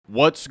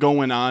What's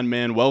going on,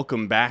 man?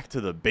 Welcome back to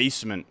the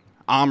basement.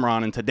 I'm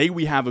Ron, and today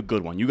we have a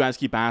good one. You guys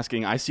keep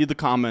asking. I see the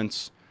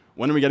comments.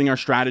 When are we getting our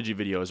strategy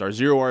videos, our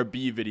zero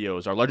RB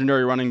videos, our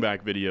legendary running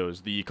back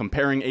videos, the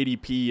comparing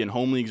ADP and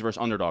home leagues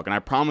versus underdog? And I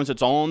promise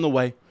it's all on the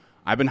way.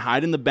 I've been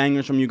hiding the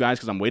bangers from you guys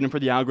because I'm waiting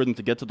for the algorithm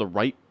to get to the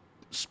right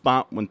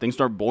spot when things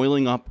start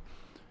boiling up.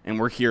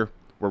 And we're here.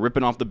 We're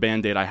ripping off the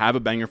Band-Aid. I have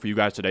a banger for you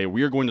guys today.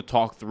 We are going to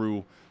talk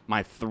through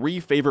my 3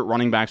 favorite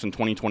running backs in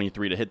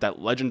 2023 to hit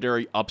that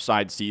legendary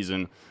upside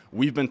season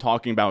we've been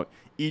talking about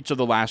each of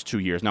the last 2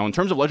 years. Now, in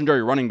terms of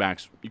legendary running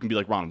backs, you can be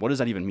like, Ron, what does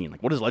that even mean?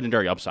 Like, what is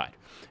legendary upside?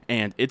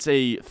 And it's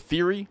a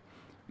theory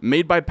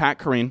made by Pat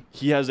Kerrane.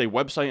 He has a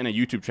website and a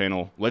YouTube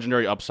channel,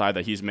 Legendary Upside,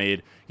 that he's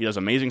made. He does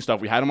amazing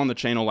stuff. We had him on the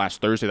channel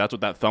last Thursday. That's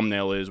what that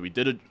thumbnail is. We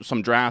did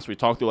some drafts. We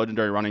talked through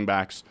legendary running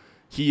backs.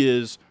 He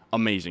is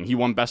amazing. He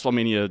won Best Ball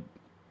Mania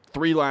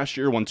 3 last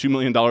year, won $2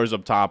 million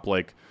up top,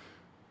 like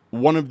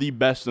one of the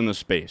best in the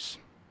space.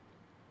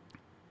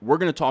 We're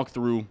going to talk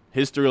through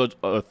his theory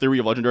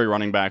of legendary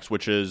running backs,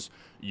 which is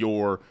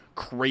your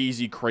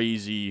crazy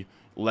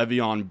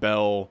Le'Veon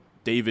Bell,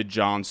 David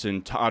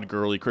Johnson, Todd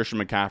Gurley, Christian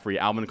McCaffrey,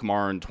 Alvin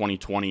Kamara in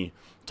 2020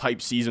 type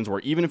seasons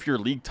where even if your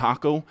league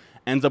taco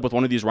ends up with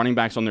one of these running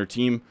backs on their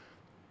team,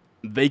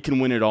 they can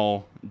win it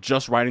all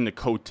just riding the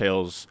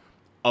coattails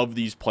of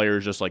these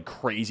players, just like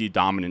crazy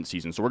dominant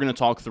seasons. So we're going to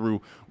talk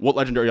through what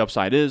legendary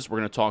upside is. We're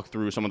going to talk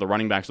through some of the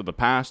running backs of the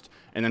past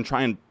and then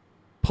try and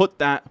put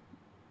that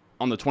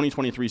on the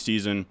 2023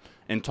 season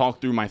and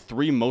talk through my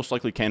 3 most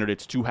likely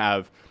candidates to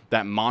have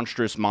that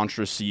monstrous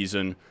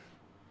season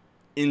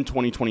in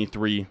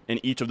 2023 in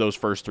each of those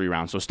first 3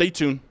 rounds. So stay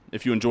tuned.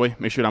 If you enjoy,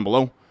 make sure down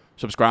below,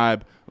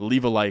 subscribe,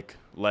 leave a like.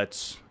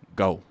 Let's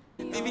go.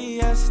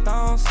 VVS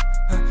stones,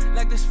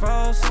 like this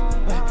froze,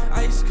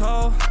 ice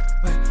cold,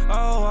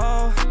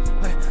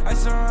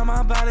 ice around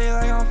my body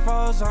like I'm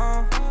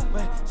frozen.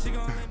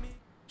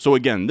 So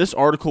again, this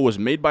article was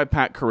made by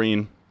Pat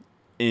Kerrane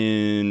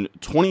in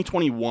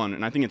 2021,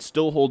 and I think it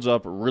still holds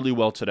up really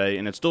well today,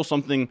 and it's still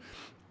something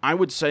I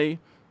would say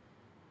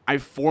I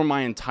form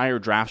my entire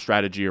draft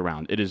strategy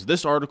around. It is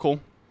this article,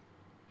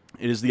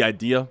 it is the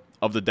idea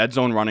of the dead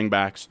zone running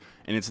backs,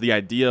 and it's the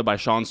idea by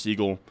Shawn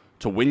Siegele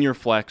to win your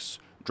flex,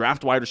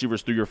 draft wide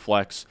receivers through your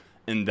flex,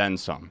 and then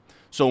some.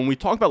 So when we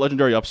talk about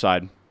legendary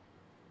upside,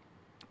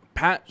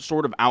 Pat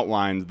sort of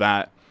outlined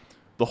that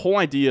the whole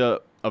idea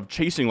of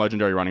chasing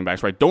legendary running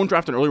backs, right? Don't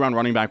draft an early round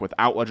running back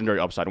without legendary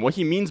upside. And what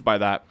he means by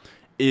that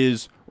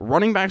is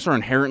running backs are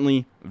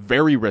inherently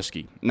very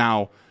risky.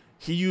 Now,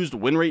 he used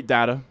win rate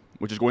data,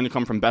 which is going to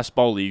come from best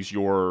ball leagues.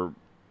 Your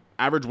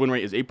average win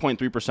rate is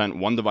 8.3%,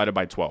 1 divided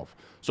by 12.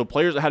 So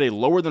players that had a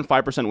lower than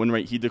 5% win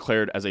rate, he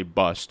declared as a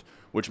bust,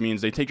 which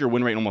means they take your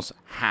win rate and almost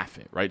half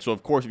it, right? So,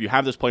 of course, if you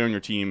have this player on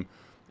your team,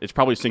 it's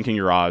probably sinking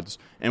your odds.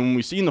 And when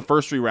we see in the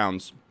first 3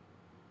 rounds,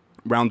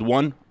 round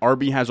 1,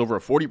 RB has over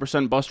a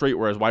 40% bust rate,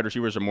 whereas wide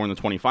receivers are more in the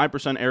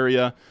 25%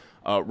 area.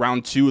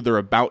 Round 2, they're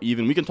about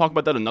even. We can talk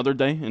about that another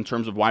day in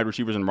terms of wide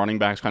receivers and running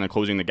backs kind of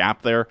closing the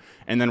gap there.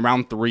 And then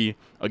round 3,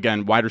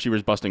 again, wide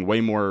receivers busting way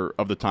more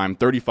of the time,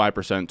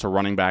 35% to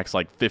running backs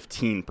like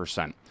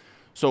 15%.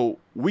 So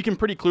we can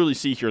pretty clearly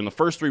see here in the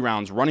first 3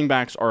 rounds, running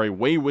backs are a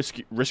way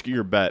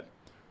riskier bet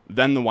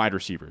than the wide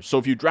receivers. So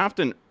if you draft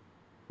a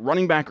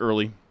running back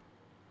early,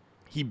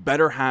 he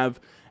better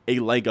have a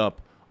leg up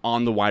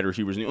on the wide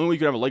receivers. And the only way you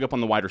could have a leg up on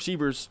the wide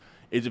receivers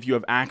is if you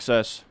have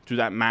access to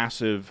that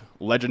massive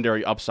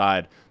legendary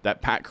upside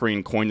that Pat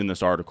Kerrane coined in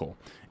this article.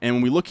 And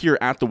when we look here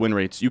at the win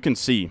rates, you can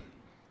see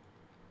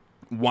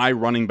why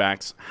running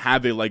backs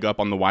have a leg up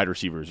on the wide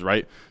receivers,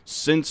 right?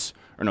 Since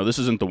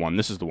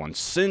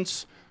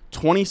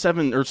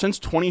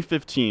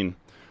 2015,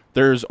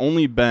 there's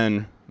only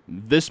been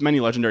this many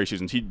legendary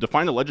seasons. He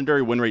defined a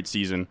legendary win rate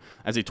season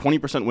as a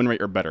 20% win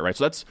rate or better, right?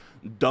 So that's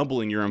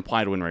doubling your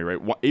implied win rate, right?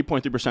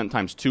 8.3%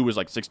 times 2 is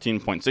like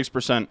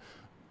 16.6%.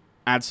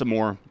 Add some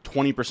more,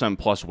 20%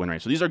 plus win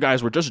rate. So these are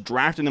guys, we're just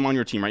drafting them on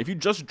your team, right? If you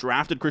just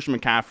drafted Christian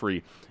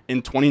McCaffrey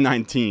in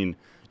 2019,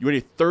 you had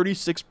a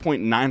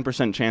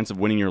 36.9% chance of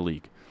winning your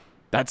league.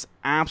 That's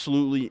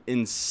absolutely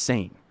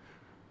insane.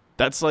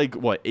 That's like,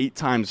 8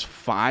 times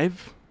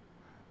 5?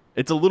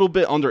 It's a little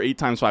bit under 8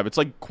 times 5. It's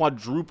like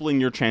quadrupling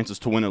your chances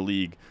to win a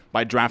league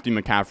by drafting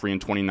McCaffrey in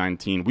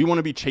 2019. We want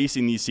to be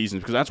chasing these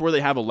seasons because that's where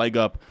they have a leg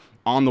up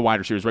on the wide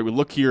receivers, right? We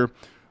look here.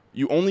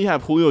 You only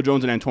have Julio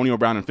Jones and Antonio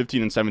Brown in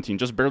 15 and 17,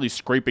 just barely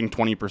scraping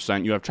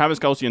 20%. You have Travis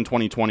Kelce in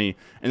 2020,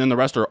 and then the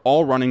rest are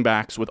all running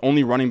backs, with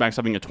only running backs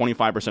having a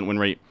 25% win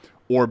rate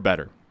or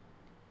better.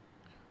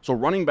 So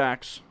running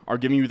backs are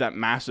giving you that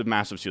massive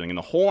ceiling. And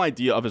the whole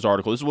idea of his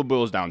article, this is what it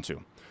boils down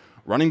to.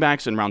 Running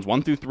backs in rounds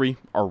 1 through 3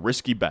 are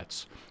risky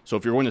bets. So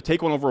if you're going to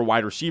take one over a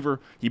wide receiver,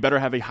 he better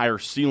have a higher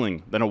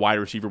ceiling than a wide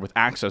receiver with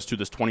access to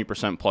this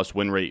 20% plus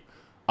win rate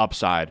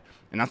upside.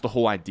 And that's the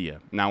whole idea.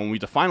 Now, when we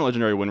define a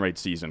legendary win rate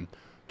season,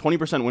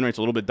 20% win rate's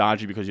a little bit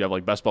dodgy because you have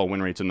like best ball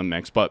win rates in the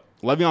mix. But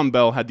Le'Veon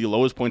Bell had the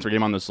lowest points per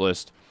game on this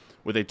list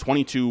with a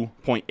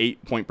 22.8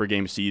 point per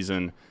game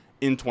season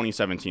in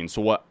 2017.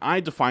 So what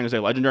I define as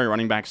a legendary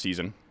running back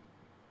season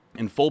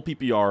in full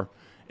PPR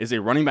is a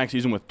running back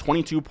season with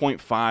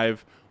 22.5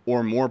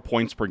 or more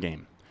points per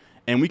game.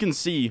 And we can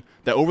see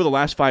that over the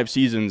last 5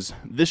 seasons,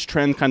 this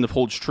trend kind of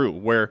holds true,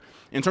 where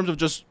in terms of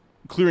just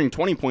clearing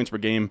 20 points per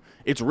game,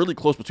 it's really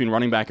close between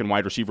running back and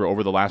wide receiver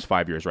over the last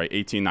 5 years, right?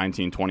 18,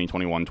 19, 20,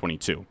 21,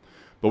 22.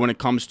 But when it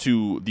comes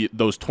to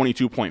those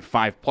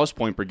 22.5 plus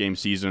point per game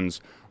seasons,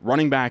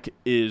 running back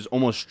is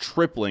almost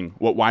tripling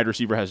what wide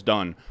receiver has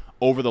done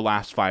over the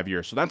last 5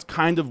 years. So that's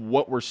kind of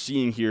what we're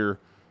seeing here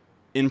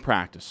in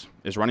practice,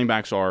 is running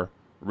backs are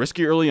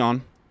risky early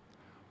on.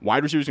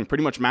 Wide receivers can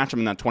pretty much match them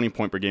in that 20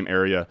 point per game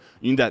area.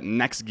 You need that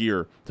next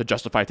gear to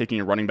justify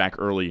taking a running back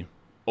early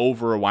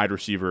over a wide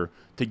receiver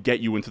to get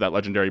you into that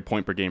legendary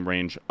point per game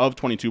range of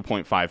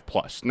 22.5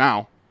 plus.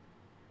 Now,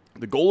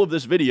 the goal of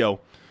this video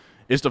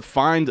is to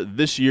find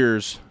this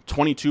year's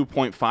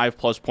 22.5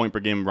 plus point per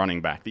game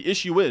running back. The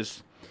issue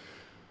is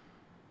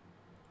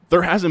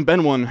there hasn't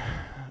been one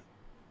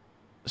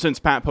since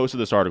Pat posted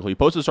this article. He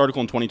posted this article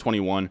in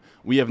 2021.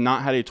 We have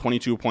not had a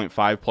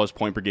 22.5 plus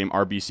point per game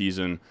RB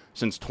season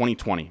since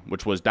 2020,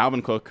 which was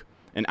Dalvin Cook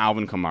and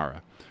Alvin Kamara.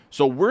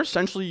 So we're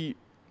essentially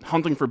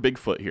hunting for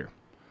Bigfoot here.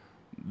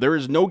 There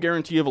is no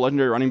guarantee of a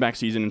legendary running back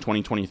season in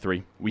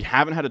 2023. We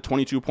haven't had a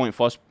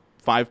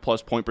 22.5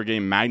 plus point per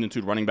game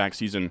magnitude running back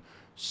season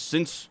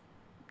since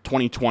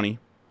 2020,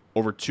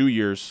 over 2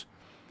 years.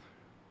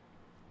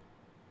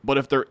 But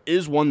if there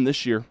is one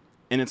this year,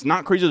 and it's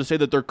not crazy to say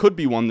that there could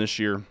be one this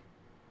year,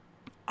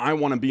 I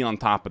want to be on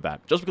top of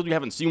that. Just because we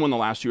haven't seen one the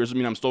last 2 years doesn't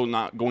mean I'm still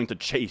not going to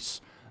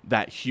chase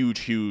that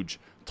huge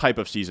type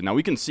of season. Now,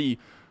 we can see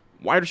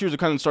wide receivers have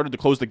kind of started to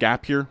close the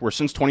gap here, where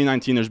since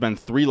 2019, there's been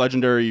 3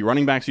 legendary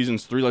running back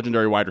seasons, 3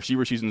 legendary wide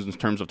receiver seasons in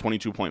terms of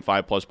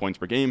 22.5 plus points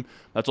per game.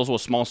 That's also a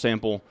small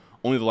sample,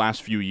 only the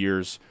last few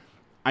years.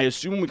 I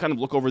assume we kind of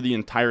look over the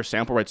entire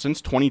sample, right?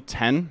 Since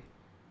 2010,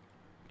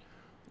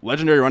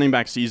 legendary running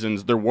back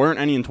seasons, there weren't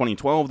any in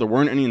 2012, there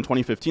weren't any in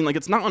 2015. Like,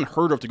 it's not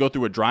unheard of to go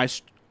through a dry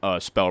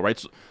spell, right?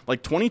 So,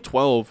 like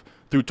 2012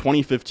 through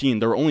 2015,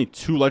 there were only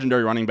 2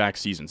 legendary running back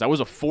seasons. That was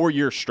a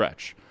 4-year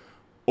stretch.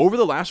 Over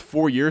the last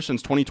 4 years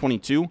since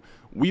 2022,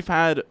 we've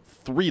had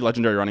 3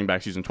 legendary running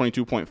back seasons,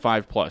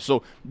 22.5 plus.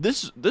 So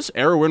this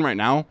era we're in right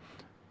now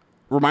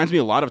reminds me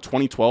a lot of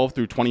 2012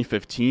 through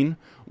 2015,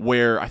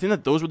 where I think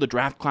that those were the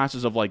draft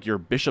classes of like your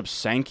Bishop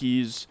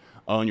Sankeys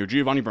and your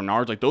Giovanni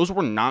Bernards. Like, those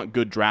were not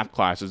good draft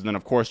classes. And then,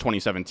 of course,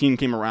 2017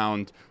 came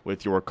around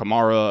with your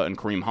Kamara and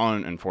Kareem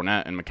Hunt and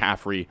Fournette and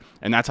McCaffrey,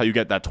 and that's how you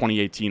get that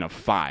 2018 of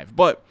 5.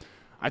 But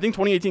I think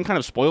 2018 kind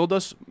of spoiled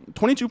us.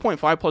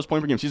 22.5 plus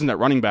point per game seasons at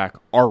running back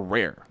are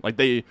rare. Like,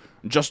 they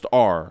just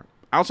are.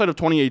 Outside of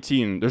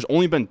 2018, there's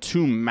only been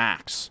 2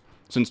 max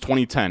since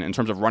 2010 in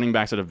terms of running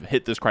backs that have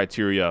hit this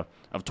criteria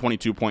of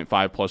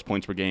 22.5 plus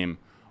points per game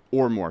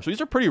or more. So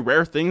these are pretty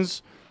rare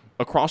things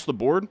across the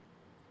board.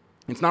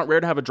 It's not rare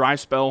to have a dry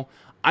spell.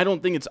 I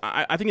think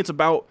it's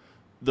about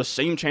the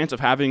same chance of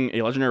having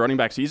a legendary running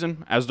back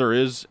season as there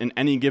is in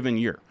any given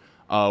year.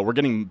 We're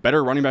getting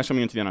better running backs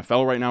coming into the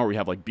NFL right now, where we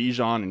have like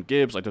Bijan and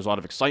Gibbs. Like, there's a lot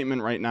of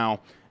excitement right now.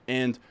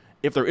 And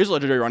if there is a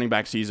legendary running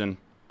back season,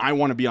 I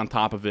want to be on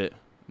top of it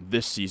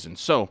this season.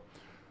 So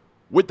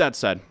with that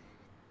said,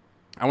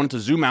 I wanted to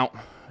zoom out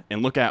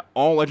and look at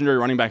all legendary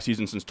running back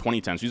seasons since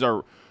 2010. So these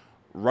are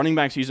running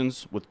back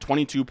seasons with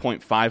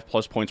 22.5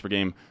 plus points per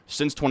game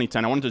since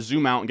 2010. I wanted to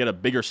zoom out and get a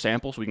bigger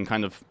sample so we can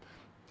kind of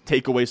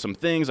take away some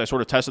things. I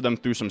sort of tested them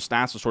through some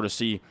stats to sort of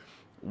see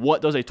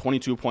what does a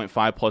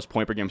 22.5 plus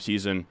point per game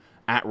season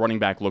at running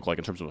back look like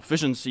in terms of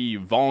efficiency,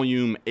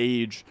 volume,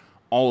 age,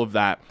 all of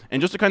that. And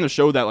just to kind of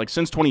show that, like,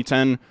 since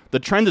 2010, the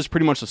trend is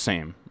pretty much the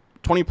same.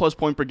 20 plus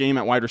point per game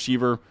at wide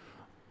receiver,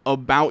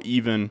 about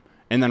even,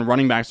 and then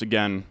running backs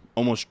again,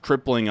 almost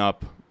tripling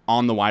up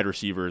on the wide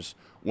receivers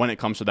when it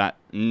comes to that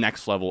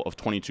next level of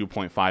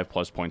 22.5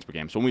 plus points per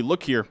game. So when we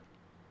look here,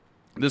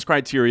 this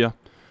criteria,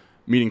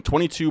 meaning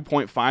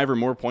 22.5 or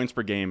more points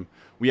per game,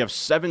 we have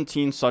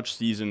 17 such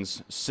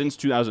seasons since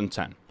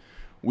 2010.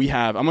 We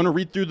have, I'm going to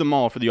read through them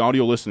all for the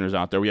audio listeners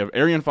out there. We have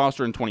Arian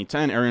Foster in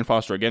 2010, Arian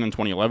Foster again in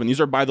 2011. These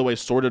are, by the way,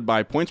 sorted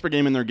by points per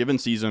game in their given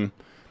season,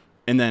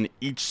 and then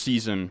each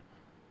season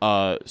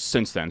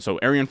since then. So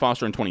Arian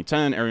Foster in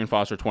 2010, Arian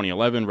Foster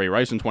 2011, Ray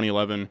Rice in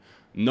 2011,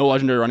 no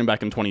legendary running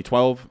back in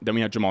 2012. Then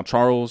we had Jamal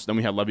Charles. Then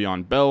we had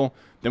Le'Veon Bell.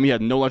 Then we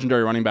had no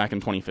legendary running back in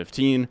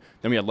 2015.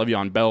 Then we had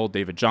Le'Veon Bell,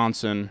 David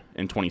Johnson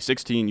in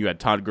 2016. You had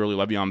Todd Gurley,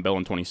 Le'Veon Bell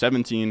in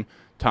 2017.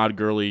 Todd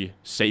Gurley,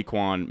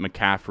 Saquon,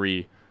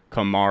 McCaffrey,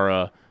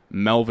 Kamara,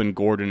 Melvin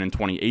Gordon in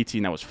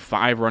 2018. That was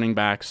 5 running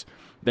backs.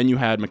 Then you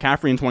had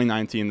McCaffrey in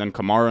 2019. Then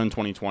Kamara in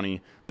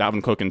 2020.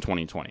 Dalvin Cook in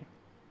 2020.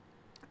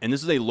 And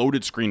this is a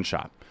loaded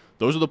screenshot.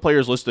 Those are the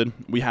players listed.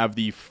 We have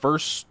the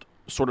first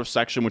sort of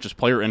section, which is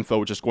player info,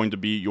 which is going to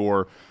be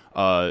your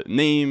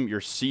name,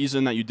 your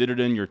season that you did it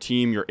in, your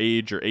team, your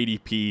age, your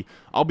ADP.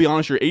 I'll be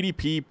honest, your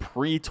ADP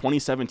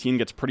pre-2017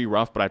 gets pretty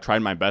rough, but I tried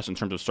my best in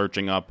terms of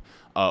searching up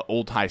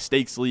old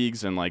high-stakes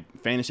leagues and like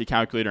fantasy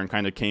calculator and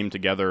kind of came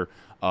together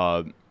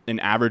an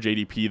average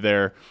ADP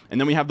there.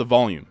 And then we have the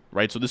volume,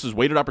 right? So this is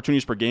weighted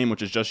opportunities per game,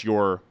 which is just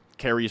your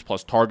carries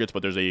plus targets,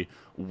 but there's a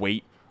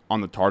weight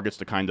on the targets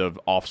to kind of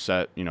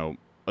offset,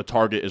 a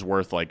target is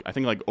worth I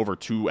think over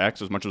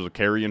 2x as much as a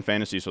carry in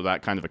fantasy, so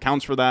that kind of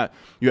accounts for that.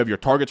 You have your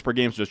targets per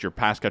game, so just your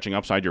pass catching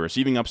upside, your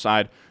receiving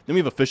upside. Then we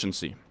have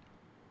efficiency.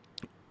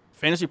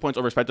 Fantasy points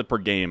over expected per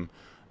game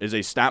is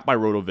a stat by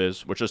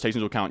RotoViz, which just takes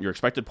into account your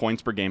expected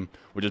points per game,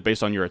 which is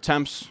based on your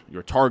attempts,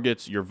 your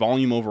targets, your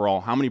volume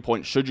overall, how many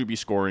points should you be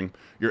scoring.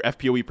 Your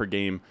FPOE per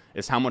game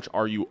is how much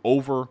are you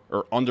over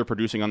or under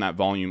producing on that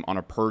volume on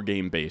a per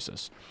game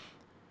basis.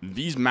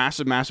 These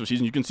massive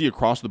seasons, you can see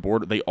across the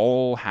board, they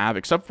all have,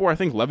 except for I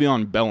think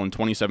Le'Veon Bell in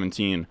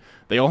 2017,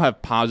 they all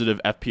have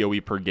positive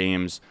FPOE per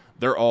games.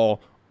 They're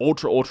all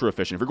ultra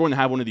efficient. If you're going to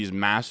have one of these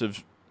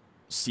massive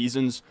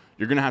seasons,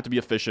 you're going to have to be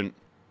efficient.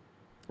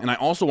 And I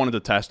also wanted to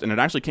test, and it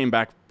actually came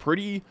back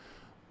pretty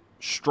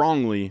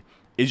strongly,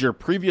 is your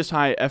previous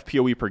high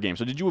FPOE per game.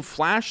 So did you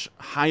flash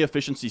high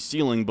efficiency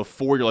ceiling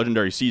before your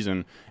legendary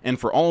season? And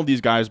for all of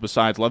these guys,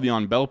 besides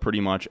Le'Veon Bell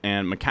pretty much,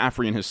 and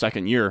McCaffrey in his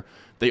second year,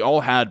 they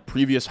all had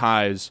previous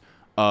highs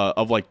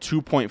of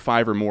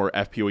 2.5 or more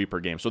FPOE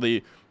per game. So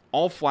they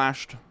all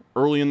flashed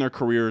early in their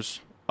careers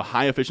a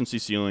high efficiency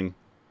ceiling.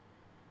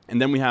 And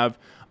then we have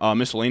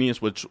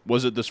miscellaneous, which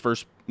was it this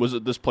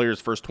player's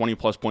first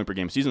 20+ point per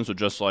game season? So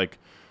just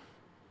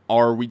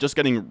are we just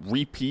getting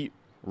repeat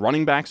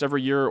running backs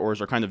every year, or is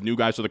there kind of new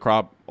guys to the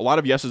crop? A lot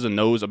of yeses and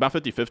nos, about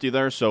 50-50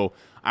 there. So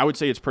I would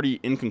say it's pretty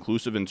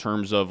inconclusive in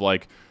terms of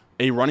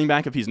a running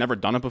back, if he's never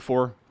done it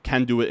before,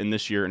 can do it in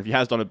this year. And if he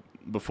has done it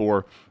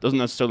before, doesn't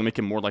necessarily make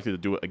him more likely to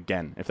do it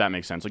again, if that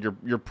makes sense.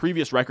 Your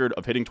previous record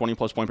of hitting 20+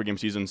 point per game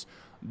seasons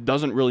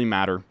doesn't really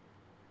matter.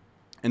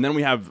 And then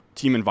we have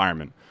team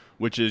environment,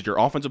 which is your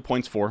offensive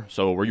points for.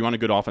 So were you on a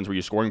good offense? Were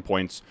you scoring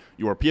points?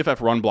 Your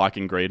PFF run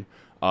blocking grade.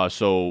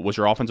 So was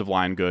your offensive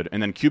line good?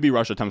 And then QB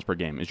rush attempts per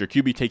game. Is your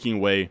QB taking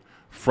away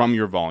from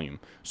your volume?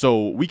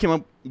 So we came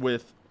up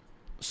with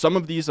some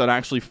of these that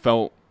actually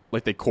felt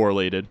like they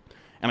correlated.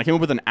 And I came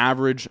up with an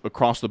average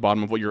across the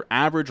bottom of what your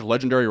average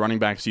legendary running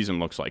back season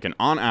looks like. And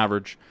on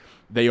average,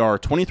 they are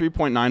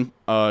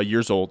 23.9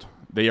 years old.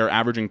 They are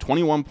averaging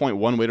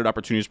 21.1 weighted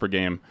opportunities per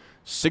game,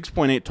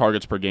 6.8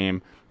 targets per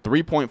game,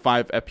 3.5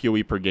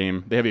 FPOE per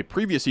game. They have a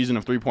previous season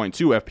of 3.2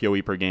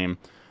 FPOE per game.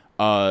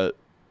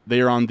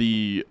 They are on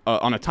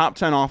a top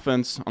 10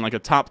 offense, on a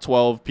top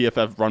 12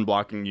 PFF run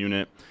blocking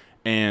unit,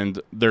 and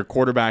their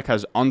quarterback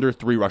has under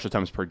 3 rush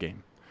attempts per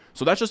game.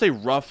 So that's just a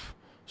rough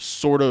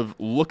sort of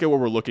look at what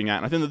we're looking at.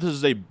 And I think that this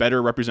is a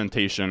better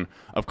representation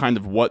of kind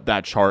of what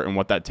that chart and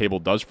what that table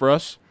does for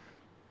us.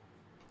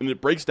 And it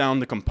breaks down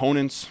the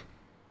components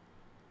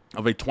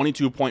of a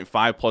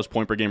 22.5+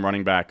 point per game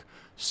running back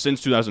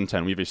since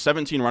 2010. We have a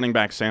 17 running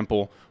back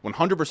sample.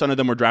 100% of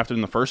them were drafted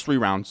in the first 3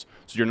 rounds.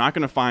 So you're not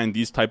going to find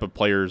these type of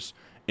players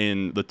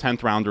in the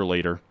 10th round or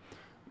later.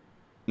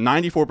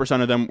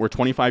 94% of them were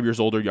 25 years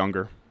old or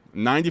younger.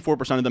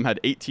 94% of them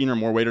had 18 or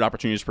more weighted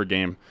opportunities per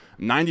game.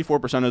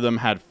 94% of them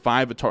had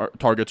 5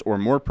 targets or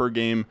more per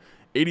game.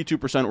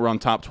 82% were on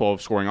top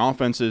 12 scoring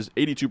offenses.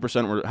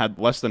 82% had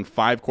less than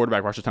 5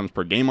 quarterback rush attempts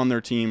per game on their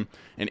team.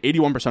 And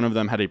 81% of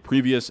them had a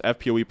previous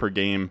FPOE per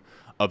game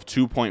of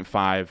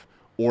 2.5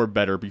 or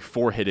better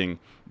before hitting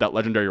that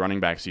legendary running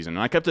back season.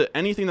 And I kept it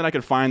anything that I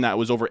could find that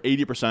was over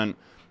 80%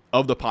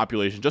 of the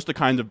population, just to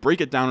kind of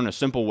break it down in a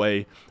simple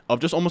way of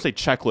just almost a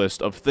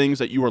checklist of things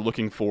that you are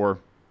looking for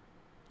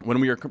when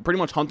we are pretty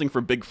much hunting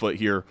for Bigfoot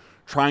here,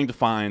 trying to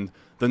find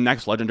the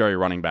next legendary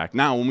running back.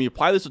 Now, when we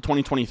apply this to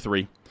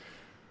 2023,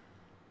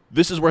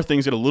 this is where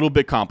things get a little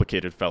bit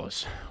complicated,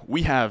 fellas.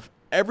 We have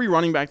every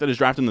running back that is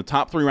drafted in the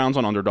top 3 rounds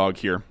on Underdog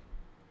here,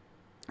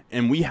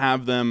 and we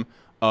have them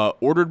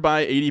ordered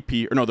by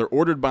ADP, or no, they're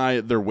ordered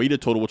by their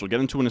weighted total, which we'll get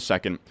into in a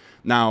second.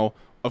 Now,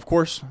 of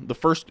course, the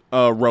first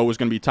row is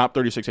going to be top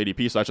 36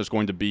 ADP, so that's just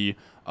going to be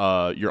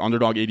your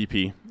Underdog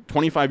ADP.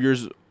 25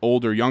 years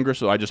old or younger,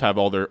 so I just have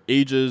all their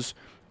ages.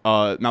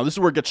 Now, this is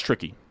where it gets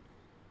tricky.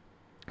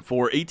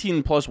 For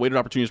 18+ weighted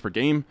opportunities per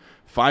game,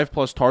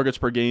 5+ targets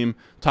per game,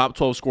 top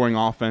 12 scoring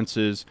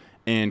offenses,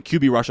 and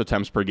QB rush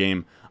attempts per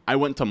game, I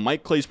went to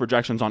Mike Clay's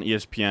projections on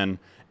ESPN,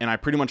 and I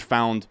pretty much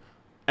found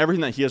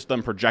everything that he has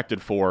them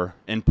projected for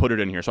and put it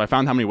in here. So I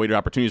found how many weighted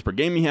opportunities per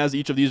game he has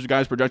each of these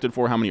guys projected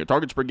for, how many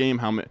targets per game,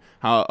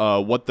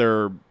 what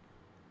their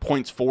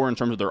points for in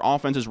terms of their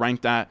offense is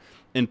ranked at,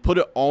 and put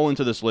it all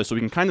into this list so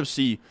we can kind of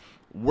see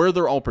where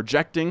they're all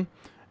projecting.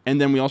 And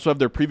then we also have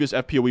their previous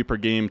FPOE per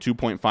game,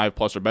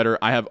 2.5+ or better.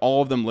 I have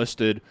all of them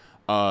listed,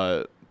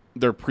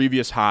 their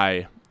previous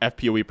high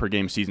FPOE per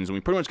game seasons. And we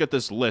pretty much get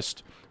this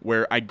list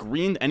where I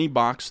greened any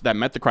box that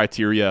met the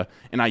criteria,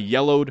 and I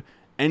yellowed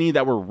any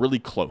that were really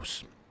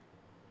close.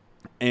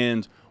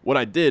 And what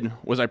I did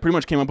was I pretty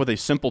much came up with a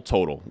simple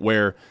total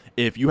where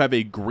if you have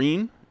a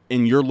green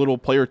in your little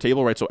player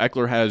table, right? So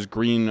Eckler has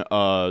green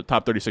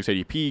top 36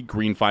 ADP,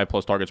 green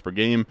 5+ targets per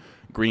game,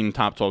 green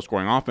top 12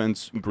 scoring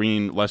offense,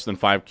 green less than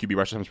 5 QB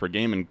rush attempts per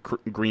game, and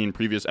green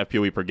previous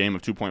FPOE per game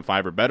of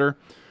 2.5 or better.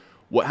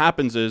 What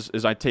happens is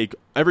I take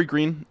every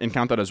green and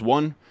count that as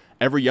 1.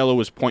 Every yellow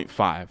is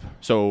 0.5.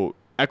 So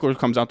Eckler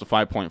comes out to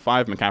 5.5,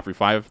 McCaffrey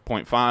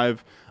 5.5,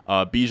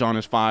 Bijan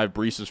is 5,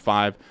 Breece is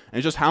 5, and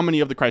it's just how many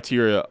of the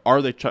criteria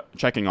are they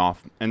checking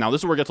off. And now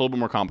this is where it gets a little bit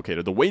more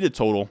complicated. The weighted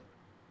total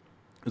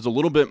is a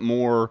little bit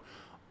more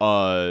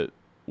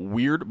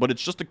weird, but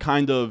it's just to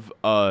kind of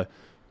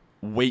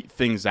weight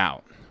things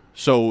out.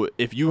 So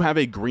if you have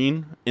a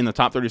green in the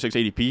top 36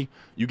 ADP,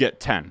 you get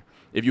 10.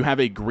 If you have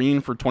a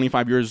green for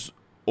 25 years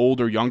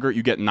old or younger,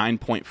 you get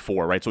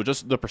 9.4, right? So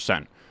just the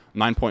percent.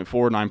 9.4,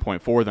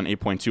 9.4, then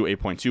 8.2,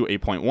 8.2,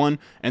 8.1,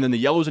 and then the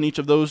yellows in each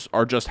of those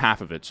are just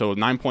half of it. So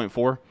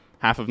 9.4,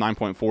 half of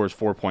 9.4 is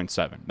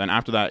 4.7. Then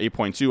after that,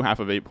 8.2, half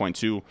of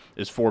 8.2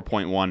 is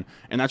 4.1,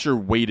 and that's your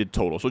weighted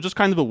total. So just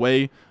kind of a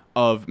way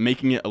of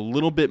making it a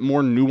little bit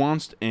more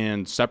nuanced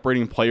and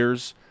separating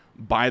players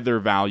by their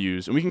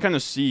values. And we can kind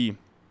of see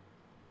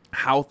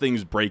how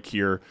things break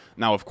here.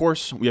 Now, of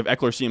course, we have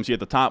Eckler, CMC at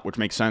the top, which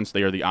makes sense.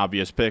 They are the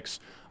obvious picks.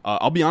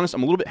 I'll be honest,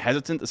 I'm a little bit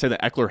hesitant to say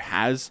that Eckler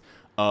has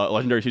a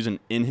legendary season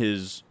in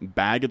his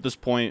bag at this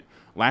point.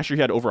 Last year,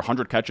 he had over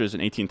 100 catches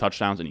and 18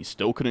 touchdowns, and he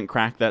still couldn't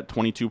crack that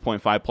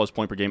 22.5 plus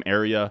point per game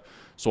area.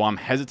 So I'm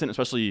hesitant,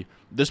 especially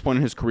this point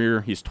in his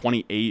career. He's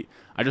 28.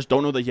 I just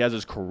don't know that he has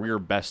his career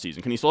best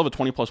season. Can he still have a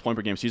 20 plus point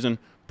per game season?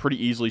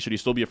 Pretty easily. Should he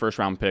still be a first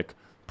round pick?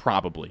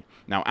 Probably.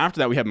 Now, after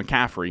that, we have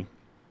McCaffrey,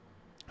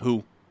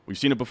 who we've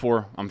seen it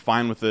before. I'm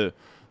fine with it.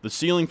 The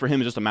ceiling for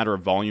him is just a matter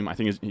of volume. I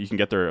think he can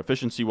get there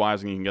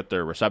efficiency-wise and he can get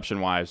there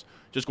reception-wise.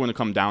 Just going to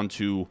come down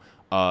to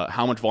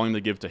how much volume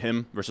they give to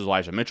him versus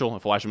Elijah Mitchell.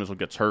 If Elijah Mitchell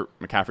gets hurt,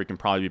 McCaffrey can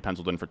probably be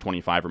penciled in for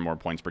 25 or more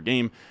points per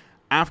game.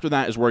 After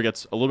that is where it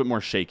gets a little bit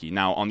more shaky.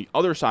 Now, on the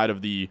other side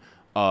of the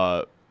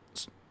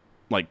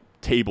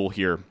table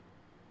here,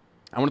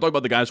 I want to talk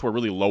about the guys who are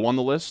really low on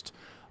the list.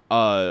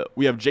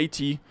 We have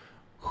JT,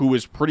 who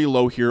is pretty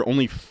low here,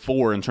 only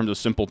 4 in terms of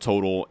simple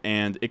total,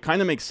 and it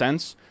kind of makes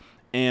sense.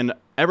 And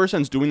ever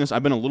since doing this,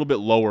 I've been a little bit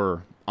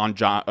lower on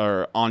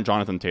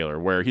Jonathan Taylor,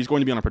 where he's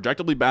going to be on a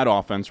projectably bad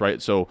offense,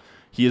 right? So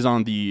he is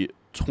on the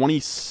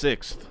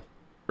 26th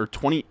or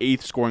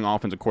 28th scoring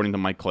offense, according to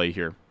Mike Clay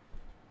here.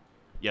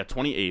 Yeah,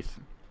 28th.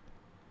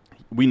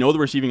 We know the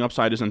receiving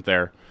upside isn't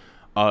there.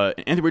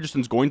 Anthony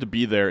Richardson's going to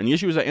be there, and the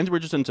issue is that Anthony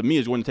Richardson, to me,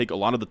 is going to take a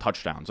lot of the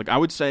touchdowns. Like, I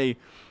would say,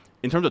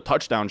 in terms of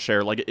touchdown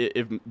share, like,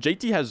 if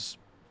JT has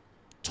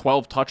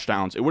 12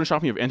 touchdowns, it wouldn't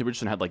shock me if Anthony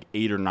Richardson had like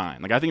 8 or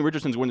 9. Like, I think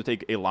Richardson's going to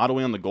take a lot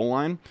away on the goal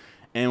line,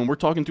 and when we're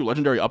talking through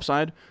legendary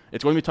upside,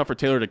 it's going to be tough for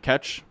Taylor to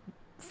catch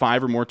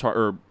 5 or more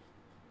or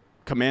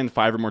command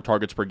 5 or more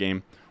targets per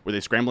game with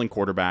a scrambling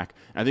quarterback.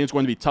 And I think it's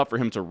going to be tough for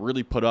him to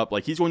really put up,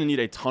 like, he's going to need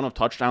a ton of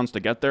touchdowns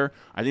to get there.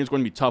 I think it's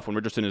going to be tough when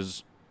Richardson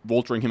is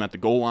vulturing him at the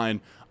goal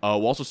line.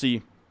 We'll also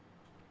see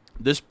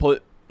this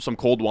put some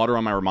cold water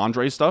on my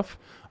Ramondre stuff.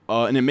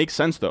 And it makes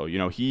sense, though. You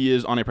know, he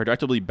is on a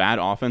projectably bad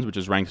offense, which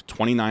is ranked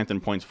 29th in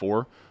points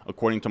for,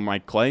 according to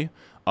Mike Clay.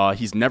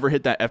 He's never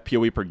hit that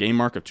FPOE per game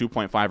mark of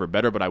 2.5 or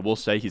better, but I will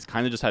say he's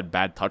kind of just had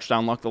bad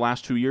touchdown luck the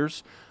last 2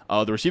 years.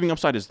 The receiving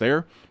upside is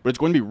there, but it's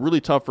going to be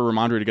really tough for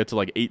Ramondre to get to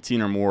like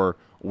 18 or more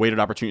weighted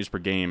opportunities per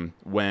game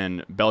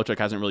when Belichick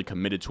hasn't really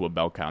committed to a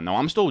bell cow. Now,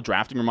 I'm still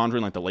drafting Ramondre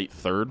in like the late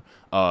third,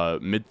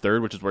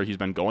 mid-third, which is where he's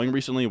been going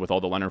recently with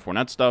all the Leonard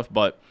Fournette stuff,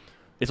 but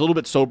it's a little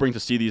bit sobering to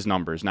see these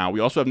numbers. Now, we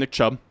also have Nick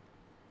Chubb.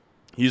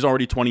 He's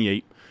already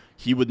 28.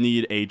 He would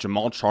need a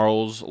Jamal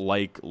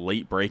Charles-like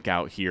late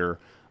breakout here.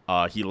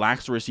 He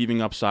lacks the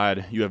receiving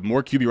upside. You have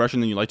more QB rushing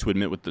than you like to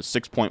admit with the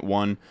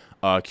 6.1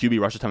 QB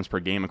rush attempts per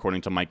game,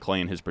 according to Mike Clay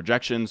and his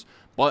projections.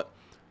 But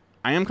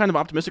I am kind of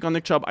optimistic on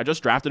Nick Chubb. I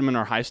just drafted him in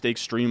our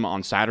high-stakes stream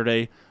on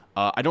Saturday.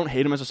 I don't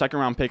hate him as a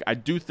second-round pick. I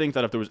do think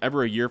that if there was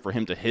ever a year for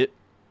him to hit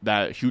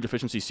that huge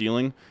efficiency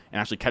ceiling and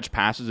actually catch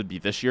passes, it'd be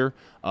this year.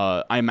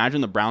 I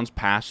imagine the Browns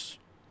pass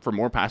for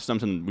more pass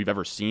attempts than we've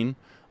ever seen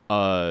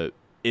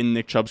in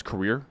Nick Chubb's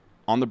career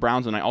on the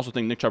Browns, and I also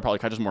think Nick Chubb probably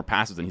catches more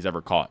passes than he's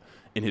ever caught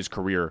in his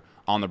career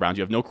on the Browns.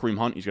 You have no Kareem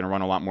Hunt. He's going to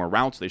run a lot more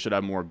routes. They should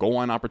have more goal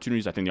line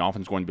opportunities. I think the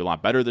offense is going to be a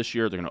lot better this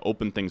year. They're going to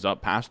open things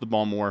up, pass the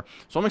ball more.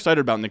 So I'm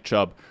excited about Nick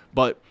Chubb,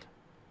 but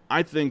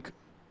I think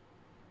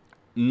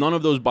none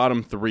of those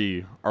bottom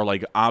 3 are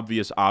like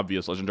obvious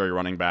legendary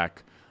running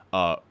back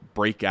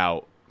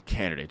breakout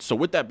candidates. So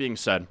with that being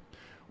said,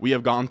 we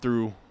have gone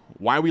through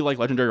why we like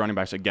legendary running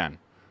backs again.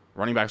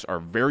 Running backs are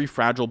very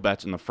fragile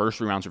bets in the first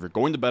 3 rounds. If you're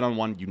going to bet on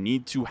one, you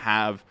need to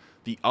have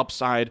the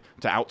upside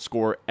to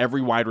outscore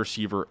every wide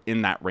receiver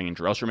in that range,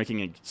 or else you're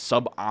making a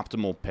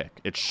suboptimal pick.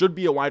 It should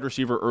be a wide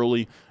receiver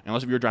early,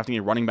 unless if you're drafting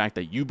a running back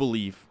that you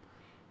believe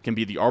can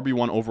be the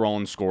RB1 overall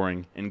in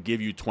scoring and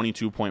give you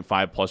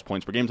 22.5 plus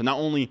points per game to not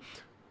only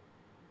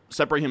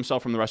separate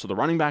himself from the rest of the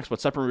running backs,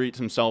 but separate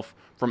himself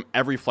from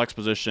every flex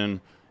position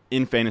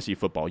in fantasy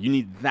football. You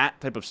need that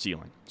type of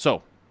ceiling.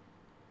 So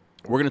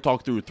we're going to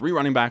talk through 3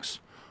 running backs,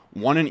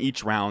 1 in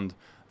each round,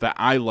 that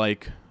I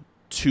like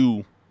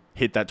to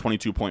hit that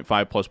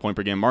 22.5 plus point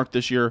per game mark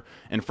this year.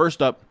 And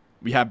first up,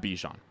 we have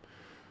Bijan.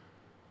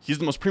 He's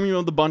the most premium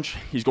of the bunch.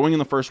 He's going in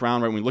the first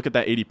round, right? When we look at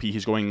that ADP,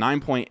 he's going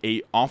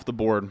 9.8 off the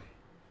board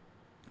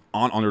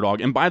on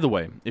Underdog. And by the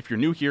way, if you're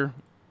new here,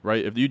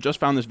 right? If you just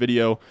found this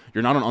video,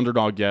 you're not on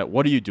Underdog yet,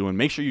 what are you doing?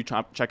 Make sure you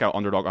check out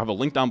Underdog. I have a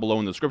link down below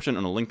in the description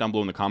and a link down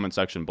below in the comment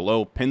section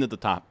below, pinned at the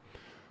top.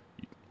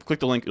 Click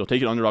the link. It'll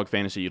take you to Underdog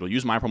Fantasy. It'll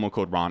use my promo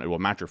code Ron. It will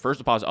match your first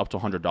deposit up to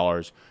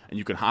 $100, and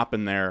you can hop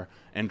in there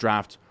and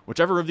draft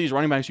whichever of these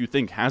running backs you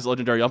think has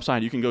legendary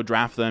upside. You can go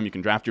draft them. You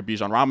can draft your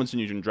Bijan Robinson.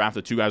 You can draft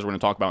the two guys we're going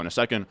to talk about in a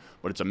second,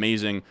 but it's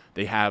amazing.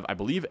 They have, I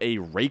believe, a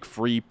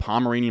rake-free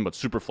Pomeranian, but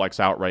super flex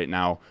out right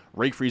now.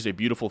 Rake-free is a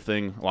beautiful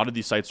thing. A lot of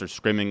these sites are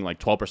skimming like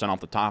 12%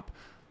 off the top.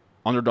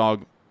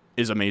 Underdog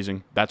is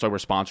amazing. That's why we're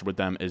sponsored with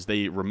them, is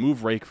they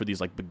remove rake for these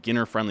like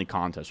beginner-friendly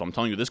contests. So I'm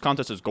telling you, this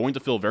contest is going to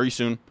fill very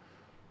soon.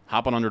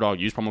 Hop on Underdog,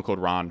 use promo code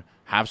Ron,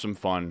 have some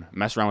fun,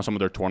 mess around with some of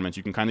their tournaments.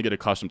 You can kind of get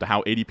accustomed to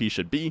how ADP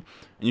should be,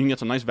 and you can get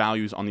some nice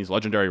values on these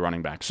legendary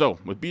running backs. So,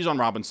 with Bijan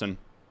Robinson,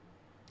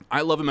 I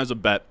love him as a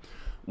bet,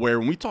 where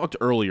when we talked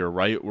earlier,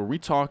 right, where we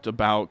talked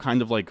about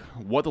kind of like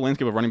what the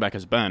landscape of running back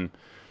has been,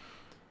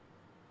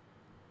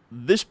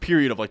 this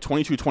period of like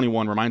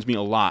 22-21 reminds me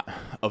a lot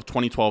of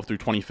 2012 through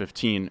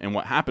 2015, and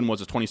what happened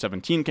was as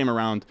 2017 came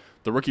around,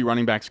 the rookie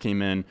running backs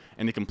came in,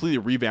 and they completely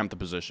revamped the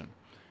position.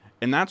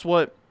 And that's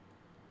what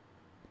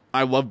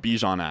I love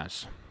Bijan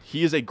as.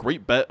 He is a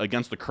great bet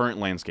against the current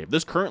landscape.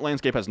 This current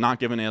landscape has not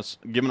given us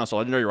a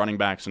legendary running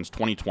back since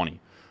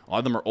 2020. A lot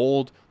of them are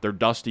old, they're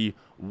dusty.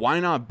 Why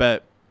not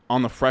bet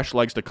on the fresh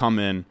legs to come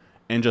in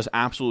and just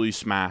absolutely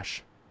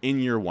smash in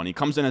year one? He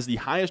comes in as the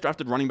highest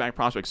drafted running back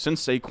prospect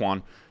since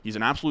Saquon. He's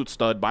an absolute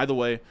stud. By the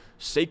way,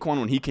 Saquon,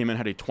 when he came in,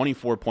 had a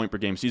 24 point per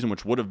game season,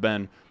 which would have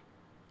been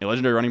a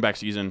legendary running back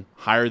season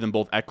higher than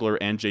both Eckler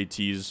and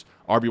JT's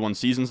RB1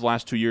 seasons the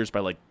last 2 years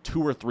by like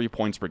 2 or 3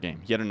 points per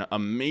game. He had an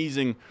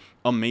amazing,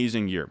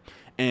 amazing year.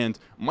 And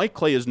Mike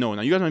Clay is known.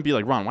 Now, you guys might be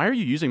like, Ron, why are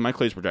you using Mike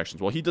Clay's projections?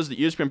 Well, he does the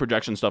ESPN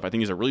projection stuff. I think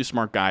he's a really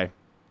smart guy.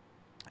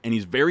 And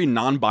he's very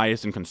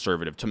non-biased and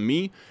conservative. To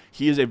me,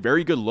 he is a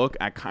very good look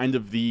at kind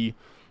of the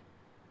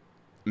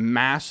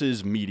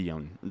masses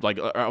median. Like,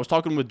 I was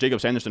talking with Jacob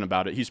Sanderson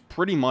about it. He's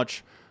pretty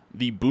much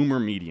the boomer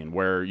median,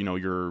 where, you know,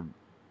 your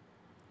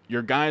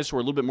guys who are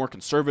a little bit more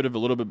conservative, a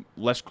little bit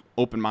less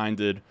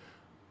open-minded,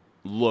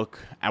 look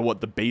at what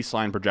the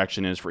baseline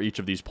projection is for each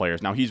of these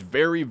players. Now, he's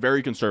very,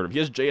 very conservative. He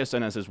has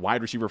JSN as his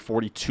wide receiver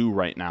 42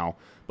 right now,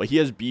 but he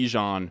has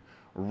Bijan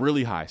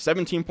really high.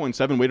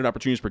 17.7 weighted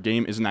opportunities per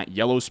game is in that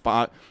yellow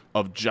spot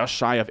of just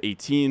shy of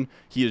 18.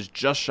 He is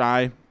just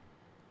shy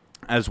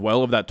as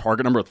well of that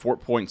target number of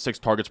 4.6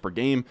 targets per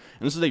game.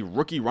 And this is a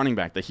rookie running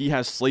back that he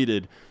has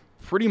slated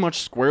pretty much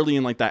squarely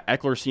in like that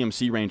Eckler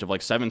CMC range of like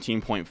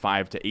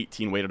 17.5 to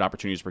 18 weighted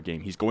opportunities per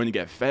game. He's going to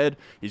get fed.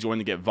 He's going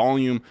to get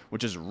volume,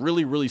 which is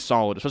really, really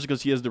solid, especially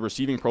because he has the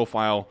receiving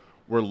profile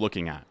we're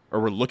looking at,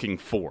 or we're looking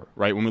for,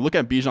 right? When we look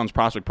at Bijan's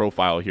prospect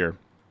profile here,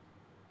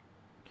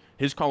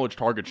 his college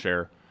target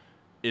share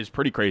is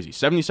pretty crazy.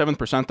 77th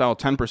percentile,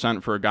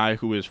 10% for a guy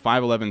who is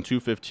 5'11",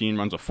 215,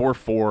 runs a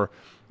 4.4,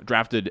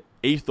 drafted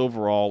 8th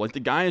overall. Like, the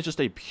guy is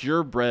just a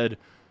purebred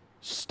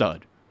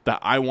stud that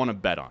I want to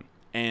bet on.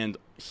 And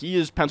he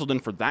is penciled in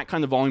for that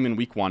kind of volume in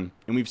week one.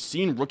 And we've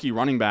seen rookie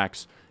running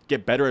backs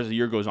get better as the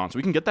year goes on. So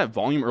we can get that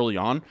volume early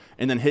on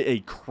and then hit a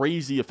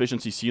crazy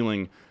efficiency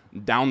ceiling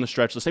down the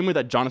stretch, the same way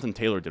that Jonathan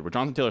Taylor did, where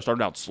Jonathan Taylor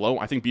started out slow.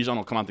 I think Bijan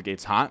will come out the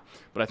gates hot,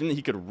 but I think that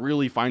he could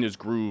really find his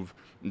groove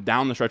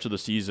down the stretch of the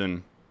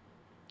season,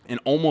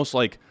 and almost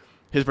like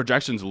his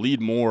projections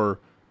lead more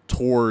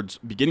towards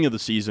beginning of the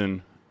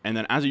season. And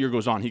then as the year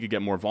goes on, he could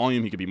get more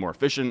volume. He could be more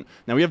efficient.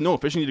 Now, we have no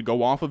efficiency to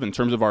go off of in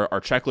terms of our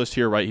checklist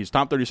here, right? He's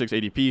top 36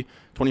 ADP,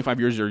 25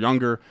 years or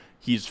younger.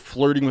 He's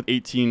flirting with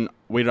 18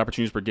 weighted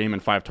opportunities per game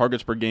and 5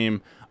 targets per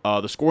game.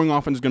 The scoring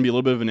offense is going to be a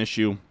little bit of an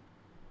issue,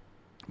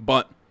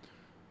 but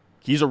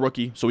he's a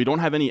rookie, so we don't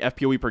have any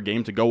FPOE per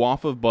game to go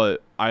off of,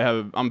 but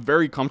I'm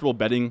very comfortable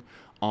betting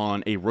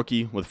on a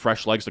rookie with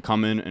fresh legs to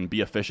come in and be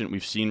efficient.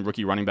 We've seen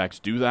rookie running backs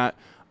do that.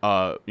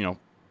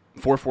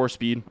 4.4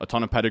 speed, a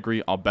ton of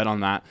pedigree. I'll bet on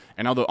that.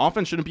 And now the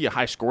offense shouldn't be a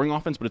high-scoring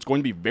offense, but it's going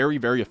to be very,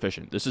 very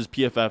efficient. This is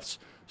PFF's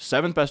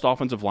 7th best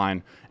offensive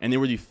line, and they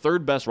were the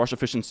 3rd best rush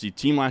efficiency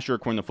team last year,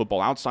 according to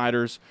Football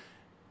Outsiders,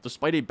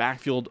 despite a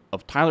backfield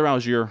of Tyler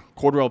Algier,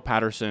 Cordarrelle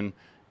Patterson,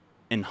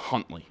 and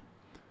Huntley.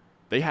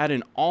 They had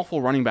an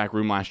awful running back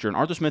room last year, and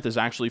Arthur Smith is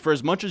actually, for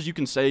as much as you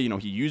can say,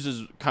 he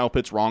uses Kyle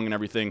Pitts wrong and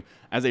everything,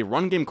 as a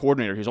run game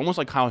coordinator, he's almost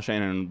like Kyle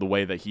Shanahan in the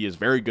way that he is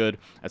very good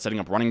at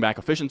setting up running back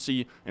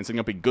efficiency and setting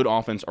up a good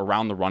offense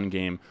around the run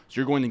game. So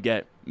you're going to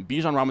get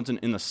Bijan Robinson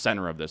in the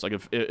center of this. Like,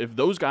 if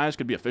those guys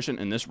could be efficient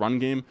in this run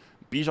game,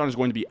 Bijan is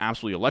going to be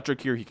absolutely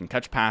electric here. He can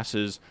catch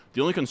passes.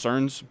 The only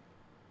concerns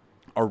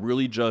are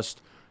really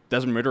just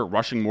Desmond Ridder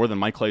rushing more than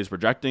Mike Clay is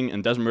projecting,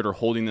 and Desmond Ridder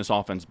holding this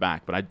offense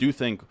back. But I do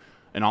think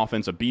an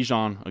offense of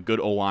Bijan, a good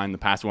O-line, the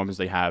passing weapons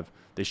they have,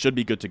 they should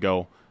be good to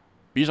go.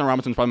 Bijan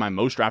Robinson's probably my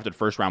most drafted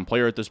first-round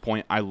player at this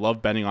point. I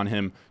love betting on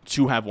him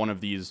to have one of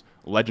these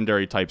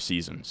legendary-type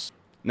seasons.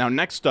 Now,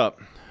 next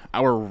up,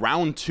 our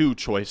round 2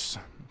 choice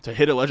to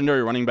hit a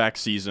legendary running back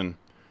season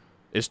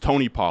is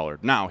Tony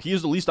Pollard. Now, he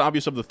is the least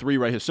obvious of the three,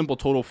 right? His simple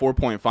total,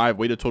 4.5,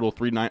 weighted total,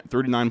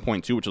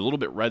 39.2, which is a little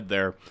bit red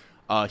there.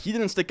 He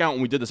didn't stick out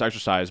when we did this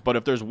exercise, but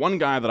if there's one